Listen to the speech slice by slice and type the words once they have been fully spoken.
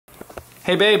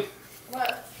Hey, babe.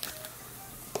 What?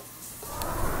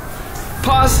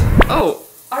 Pause. Oh.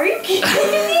 Are you kidding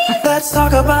me? Let's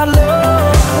talk about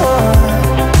love.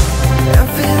 I'm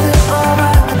feeling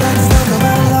alright. Let's talk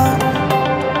about love.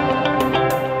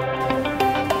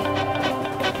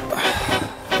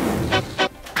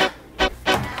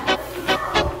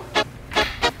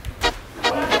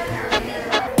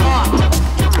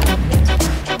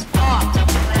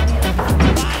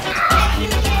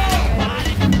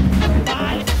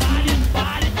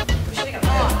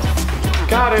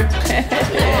 Got her.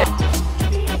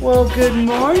 Well, good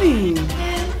morning.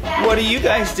 What are you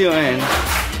guys doing?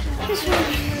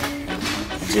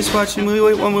 Just watching a movie?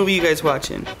 Wait, what movie are you guys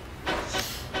watching?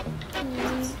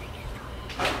 Yes.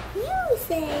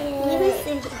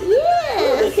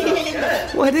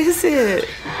 What is it?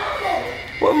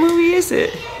 What movie is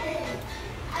it?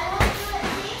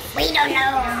 We don't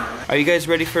know. Are you guys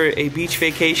ready for a beach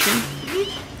vacation?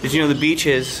 Did you know the beach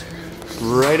is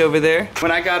right over there?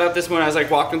 When I got up this morning, I was like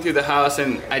walking through the house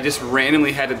and I just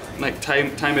randomly had to like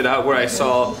time it out where I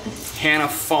saw Hannah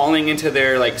falling into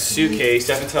their like suitcase,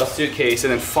 Natel's suitcase,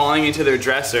 and then falling into their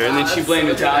dresser, and then she blamed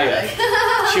Natalia.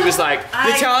 She was like,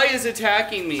 Natalia's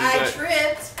attacking me. I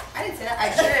tripped. I didn't say that.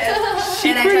 I tripped.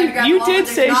 And I tried to grab You the wall, did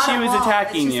but say there's she not a was wall.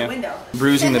 attacking It's just you. a window.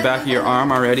 Bruising the back of your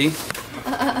arm already.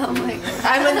 Oh my god.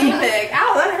 I'm anemic.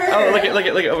 Ow, that hurt. Oh, look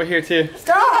at over here too.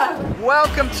 Stop.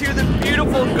 Welcome to the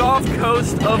beautiful Gulf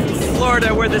Coast of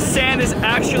Florida where the sand is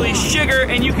actually sugar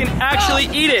and you can actually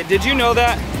eat it. Did you know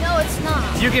that? No, it's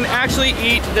not. You can actually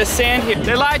eat the sand here.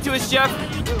 They lied to us, Jeff.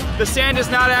 The sand is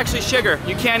not actually sugar.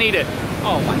 You can't eat it.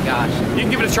 Oh my gosh. You can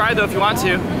give it a try though if you want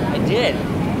to. I did.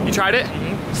 You tried it?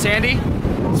 Sandy?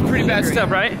 It's pretty bad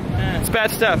stuff, right? It's bad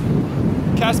stuff.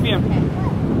 Caspian,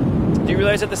 do you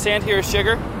realize that the sand here is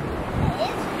sugar?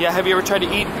 Yeah, have you ever tried to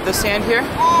eat the sand here?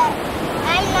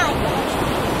 I'm not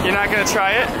gonna. You're not gonna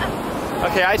try it?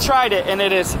 Okay, I tried it and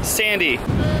it is sandy.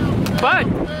 Bud,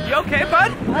 you okay,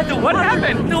 bud? What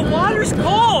happened? The water's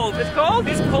cold. It's cold?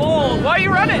 He's cold. Why are you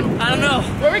running? I don't know.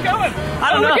 Where are we going?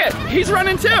 I don't know. Look at, he's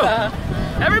running too.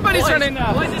 Everybody's running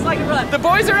now. Boys just like to run. The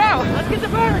boys are out. Let's get the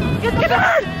bird. Get the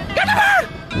bird! Get the bird!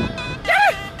 Get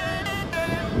it!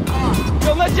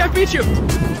 Don't let Jeff beat you.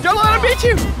 Don't let him beat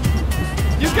you.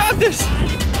 You got this.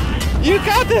 You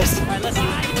got this. All right, let's see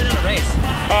who can win in a race.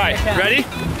 All right, ready?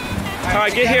 All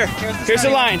right, get here. Here's the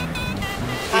line.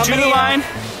 You drew the line.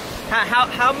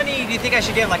 How many do you think I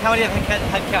should give? Like, how many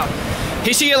head count?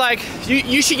 He should get like,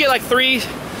 you should get like 3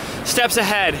 steps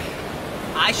ahead.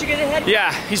 I should get ahead?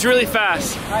 Yeah, he's really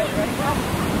fast. All right, ready, bro?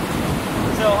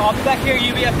 So I'll be back here,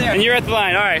 you be up there. And you're at the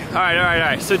line. All right, all right, all right, all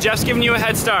right. So Jeff's giving you a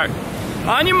head start.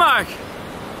 On your mark.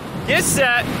 Get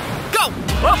set. Go.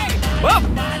 Whoop, whoop,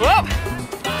 whoop.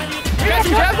 Catch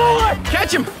him, Jeff.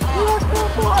 Catch him.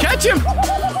 Catch him.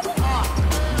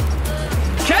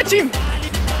 Catch him.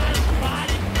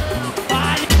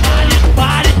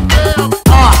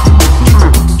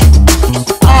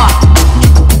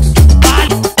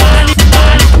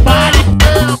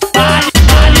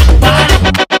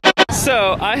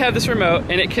 So I have this remote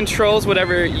and it controls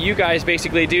whatever you guys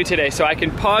basically do today. So I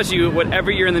can pause you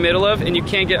whatever you're in the middle of and you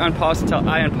can't get unpaused until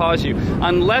I unpause you.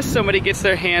 Unless somebody gets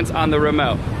their hands on the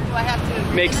remote. Do I have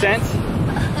to? Make sense?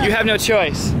 You have no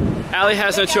choice. Allie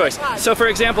has no choice. So for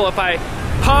example, if I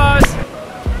pause,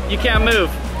 you can't move.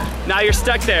 Now you're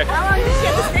stuck there. How long does she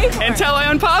have to stay for? Until I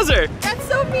unpause her. That's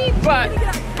so mean. But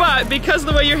because of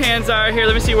the way your hands are, here,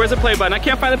 let me see, where's the play button? I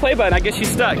can't find the play button, I guess she's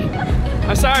stuck.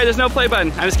 I'm sorry, there's no play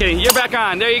button. I'm just kidding, you're back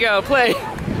on, there you go, play.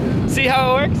 See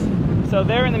how it works? So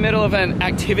they're in the middle of an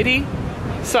activity,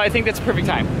 so I think that's a perfect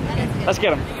time. Let's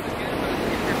get them.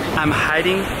 I'm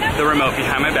hiding the remote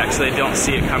behind my back so they don't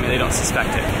see it coming, they don't suspect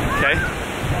it, okay?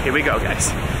 Here we go,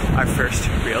 guys. Our first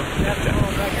real victim.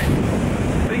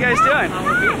 What are you guys doing?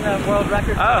 We're beating the world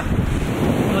record. Oh.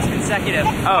 Most consecutive.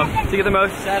 Oh, to get the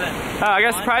most? 7. Oh, I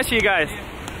got a surprise for you guys.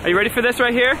 Are you ready for this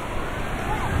right here?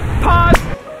 Pause!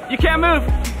 You can't move.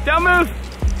 Don't move.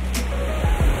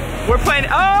 We're playing,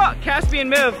 oh, Caspian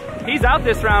move. He's out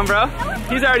this round, bro.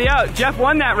 He's already out. Jeff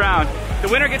won that round. The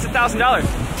winner gets $1,000.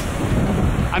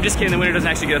 I'm just kidding, the winner doesn't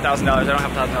actually get $1,000. I don't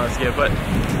have $1,000 to give, but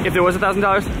if there was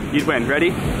 $1,000, you'd win.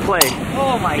 Ready? Play.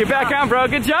 Oh my god. Get back on, bro.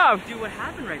 Good job. Dude, what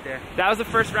happened right there? That was the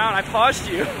first round. I paused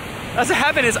you. That's what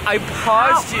happened is I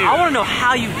paused you. I want to know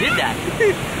how you did that.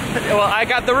 Well, I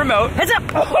got the remote. Heads up!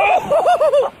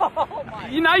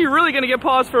 Now you're really gonna get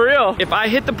paused for real. If I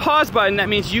hit the pause button, that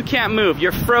means you can't move.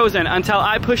 You're frozen until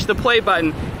I push the play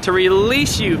button to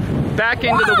release you back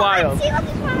into the wild.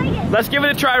 Let's give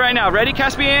it a try right now. Ready,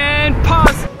 Caspian?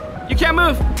 Pause. You can't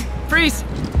move. Freeze.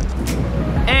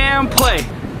 And play.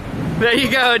 There you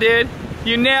go, dude.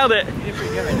 You nailed it. You did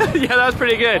pretty good. Yeah, that was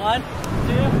pretty good. 1, 2, 3.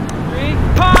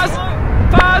 Pause!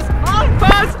 Pause!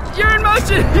 Pause! You're in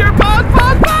motion! You're pause!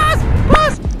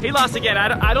 Pause! He lost again.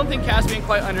 I don't think Caspian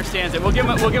quite understands it. We'll give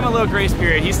him a little grace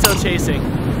period. He's still chasing.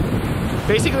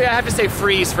 Basically, I have to say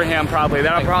freeze for him probably.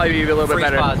 That'll probably be a little bit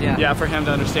better. Pause, yeah. Yeah, for him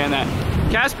to understand that.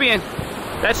 Caspian,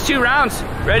 that's 2 rounds.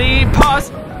 Ready? Pause.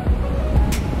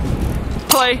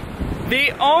 Play.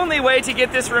 The only way to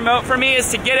get this remote for me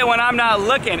is to get it when I'm not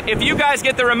looking. If you guys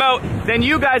get the remote, then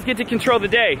you guys get to control the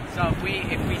day. So if we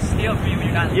steal from you when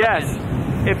you're not Yes.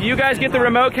 looking. If you guys get the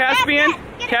remote, Caspian,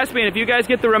 if you guys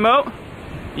get the remote,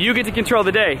 you get to control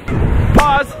the day.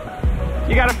 Pause.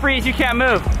 You gotta freeze, you can't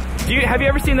move. Have you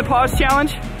ever seen the pause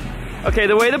challenge? Okay,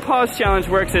 the way the pause challenge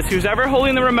works is who's ever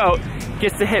holding the remote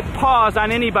gets to hit pause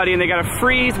on anybody and they gotta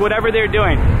freeze whatever they're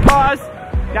doing. Pause.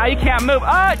 Now you can't move.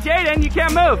 Oh, Jaden, you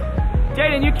can't move.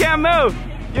 Jaden, you can't move.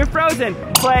 You're frozen.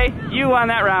 Play. You won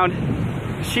that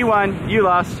round. She won. You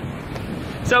lost.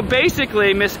 So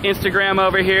basically, Miss Instagram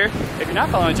over here, if you're not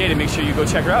following Jaden, make sure you go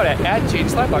check her out at Jaden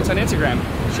Slyfox on Instagram.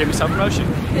 Shave me self-promotion.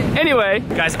 Anyway,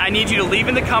 guys, I need you to leave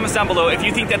in the comments down below if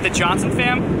you think that the Johnson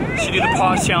fam should do the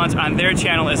pause challenge on their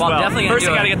channel as well. Definitely First,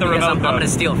 you gotta get the remote. I'm gonna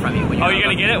steal from you. Oh, you're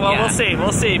gonna get it? Well, we'll see.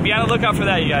 We'll see. Be on the lookout for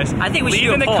that, you guys. I think we should leave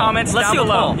do a in the poll. comments Let's down do a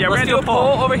below. poll. Yeah, we're Let's gonna do a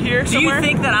poll over here Do somewhere. you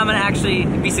think that I'm gonna actually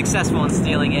be successful in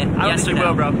stealing it? I don't Yes think or you no?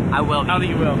 will, bro. I will. I don't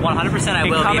think you will. 100% I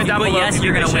will. Comment If you down put below yes, if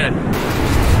you're you gonna think win.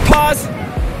 they should. Pause.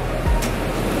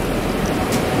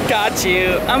 Got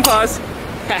you. Unpause.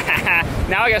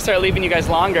 Now I gotta start leaving you guys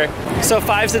longer. So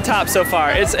 5's the top so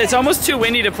far. It's almost too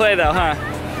windy to play though, huh?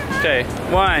 Okay,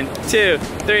 1, 2,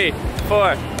 3,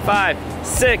 4, 5,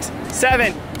 6,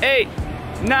 7, 8,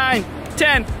 9,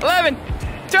 10, 11,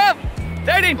 12,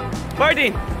 13,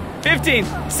 14, 15,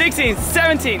 16,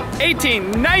 17,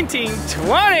 18, 19,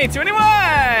 20,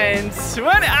 21,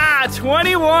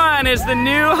 21 is the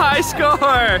new high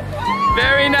score.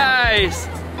 Very nice.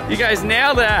 You guys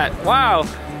nailed that. Wow.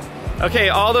 Okay,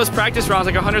 all those practice rounds,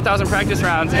 like 100,000 practice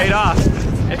rounds, paid off.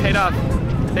 It paid off.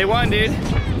 They won, dude.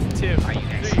 2. Are you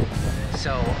guys?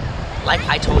 So, like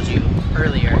I told you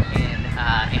earlier in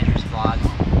Andrew's vlog,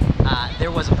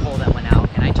 there was a poll that went out,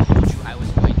 and I told you I was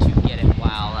going to get it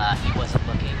while he wasn't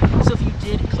looking. So if you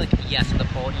did click yes on the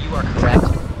poll, you are correct,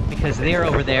 because they're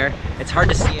over there. It's hard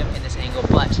to see them in this angle,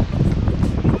 but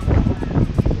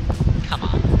come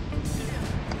on.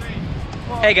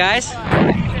 Hey guys.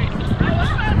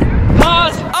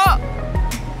 Pause! Oh!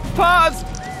 Pause!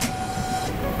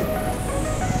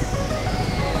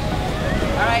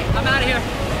 Alright, I'm out of here.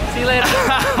 See you later.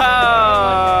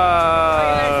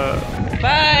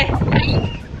 Bye!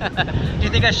 Do you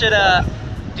think I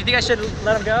should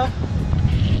let him go?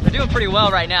 They're doing pretty well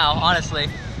right now, honestly.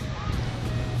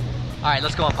 Alright,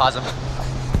 let's go unpause them.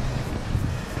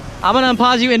 I'm gonna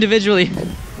unpause you individually.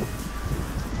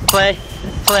 Play,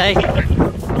 play,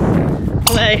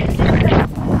 play.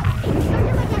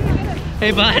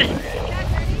 Hey bud,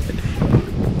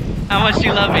 how much do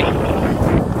you love me?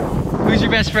 Who's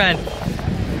your best friend?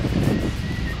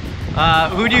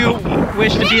 Who do you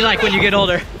wish to be like when you get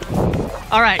older?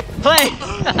 All right, play.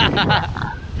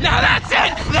 Now that's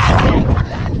it.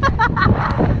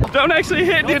 Don't actually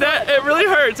hit, dude. It really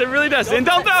hurts. It really does. And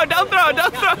don't throw, don't throw,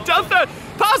 don't throw, don't throw.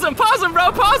 Pause him,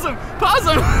 bro. Pause him.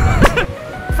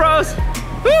 Froze.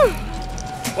 Woo.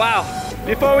 Wow.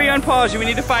 Before we unpause you, we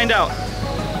need to find out.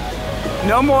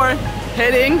 No more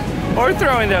hitting or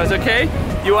throwing those, okay?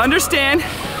 You understand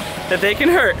that they can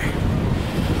hurt.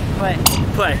 Play.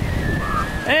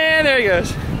 And there he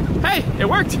goes. Hey, it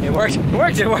worked. It worked. I'm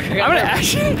gonna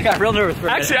actually. I got real nervous for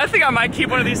a minute. Actually, I think I might keep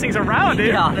one of these things around, dude.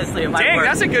 Yeah, honestly, it might Dang, work.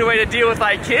 that's a good way to deal with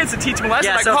like kids and teach them lessons.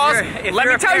 Yeah, like, so pause. if Let you're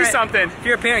me a tell you parent- something. If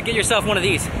you're a parent, get yourself one of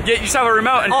these. Get yourself a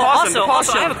remote and pause them.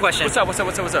 Also, I have a question. What's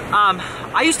up?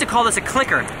 I used to call this a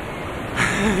clicker.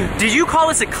 Did you call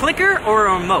this a clicker or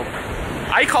a remote?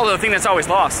 I call it a thing that's always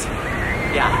lost.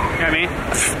 Yeah. You know what I mean?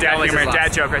 Dad, Always give me a is dad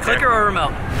lost. joke right Clicker there. or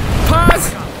remote?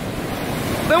 Pause.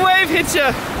 The wave hit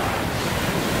you.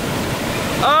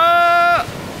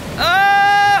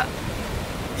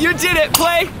 You did it.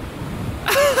 Play.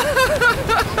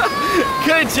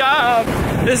 Good job.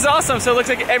 This is awesome. So it looks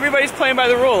like everybody's playing by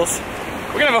the rules.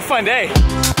 We're gonna have a fun day.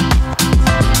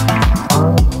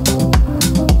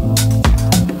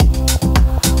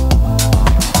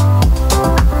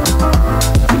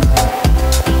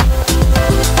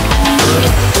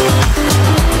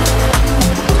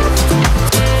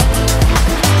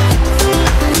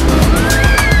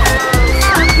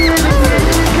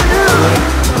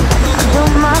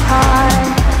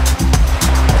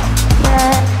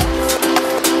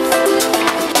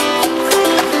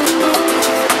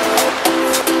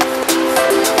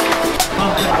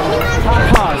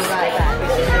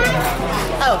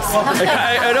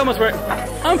 It almost worked.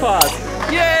 Unpause.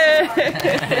 Yay!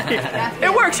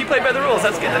 It works. You played by the rules.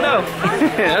 That's good to know.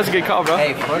 That was a good call, bro.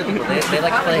 Hey, Florida people, they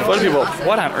like to play. Florida people,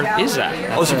 what on earth is that?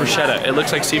 Oh, it's a bruschetta. It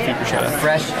looks like seafood bruschetta.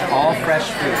 Fresh, all fresh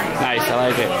food. Nice, I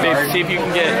like it. Babe, see if you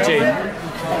can get Jade.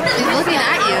 She's looking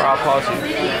at you. Or I'll pause you.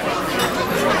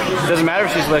 Doesn't matter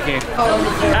if she's looking.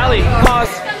 Allie,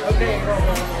 pause.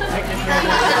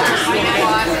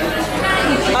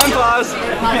 Unpause.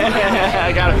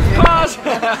 I got it. Pause.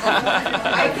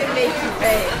 I can make you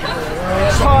pay.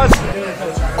 Pause.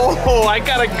 Oh, I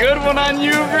got a good one on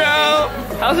you, bro.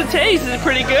 How's it taste? Is it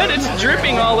pretty good? It's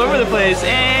dripping all over the place.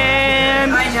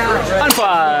 And I know.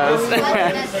 unpause.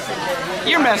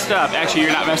 You're messed up. Actually,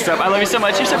 you're not messed up. I love you so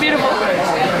much. You're so beautiful.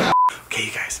 Okay,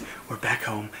 you guys, we're back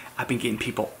home. I've been getting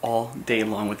people all day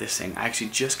long with this thing. I actually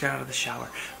just got out of the shower,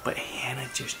 but Hannah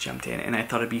just jumped in, and I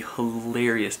thought it'd be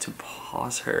hilarious to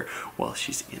pause her while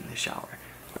she's in the shower.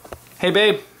 Hey,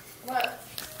 babe. What?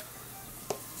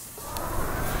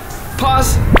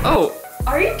 Pause. Oh.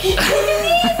 Are you kidding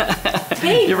me?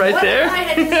 Babe, You're right there?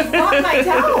 I just dropped my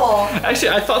towel. Actually,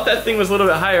 I thought that thing was a little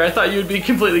bit higher. I thought you would be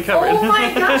completely covered. Oh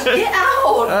my gosh, get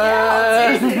out. Get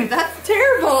out. Seriously, that's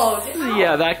terrible. Get out.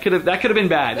 Yeah, that could have been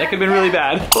bad. That could have been really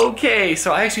bad. Okay,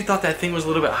 so I actually thought that thing was a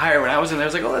little bit higher when I was in there. I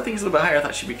was like, oh, that thing's a little bit higher. I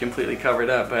thought she'd be completely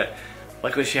covered up, but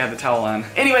luckily she had the towel on.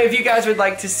 Anyway, if you guys would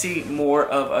like to see more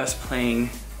of us playing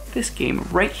this game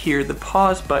right here, the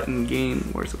pause button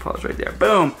game. Where's the pause? Right there.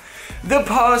 Boom. The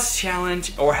pause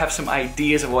challenge, or have some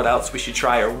ideas of what else we should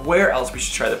try or where else we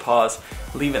should try the pause,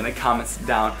 leave it in the comments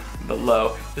down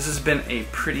below. This has been a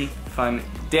pretty fun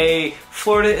day.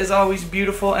 Florida is always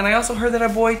beautiful, and I also heard that our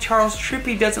boy Charles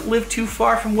Trippy doesn't live too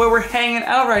far from where we're hanging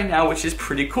out right now, which is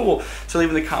pretty cool. So leave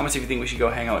in the comments if you think we should go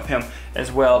hang out with him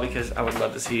as well, because I would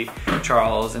love to see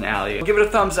Charles and Allie. Give it a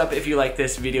thumbs up if you like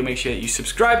this video. Make sure that you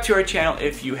subscribe to our channel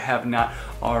if you have not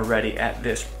already at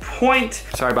this point.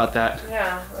 Sorry about that.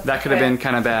 Yeah. That could have been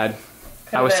kind of bad.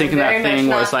 I was thinking that thing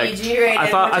was like, I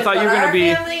thought you were gonna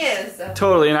be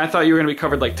totally, and I thought you were gonna be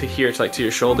covered like to here, to like to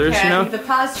your shoulders, okay, you know. The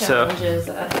pause challenge is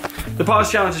the pause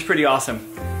challenge is pretty awesome.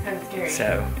 kind of scary.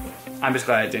 So I'm just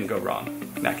glad it didn't go wrong,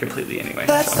 not completely anyway.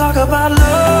 Let's talk about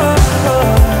love,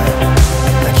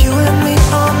 like you and me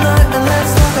all night, and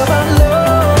let's talk about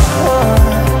love.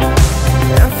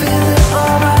 I'm feeling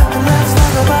alright.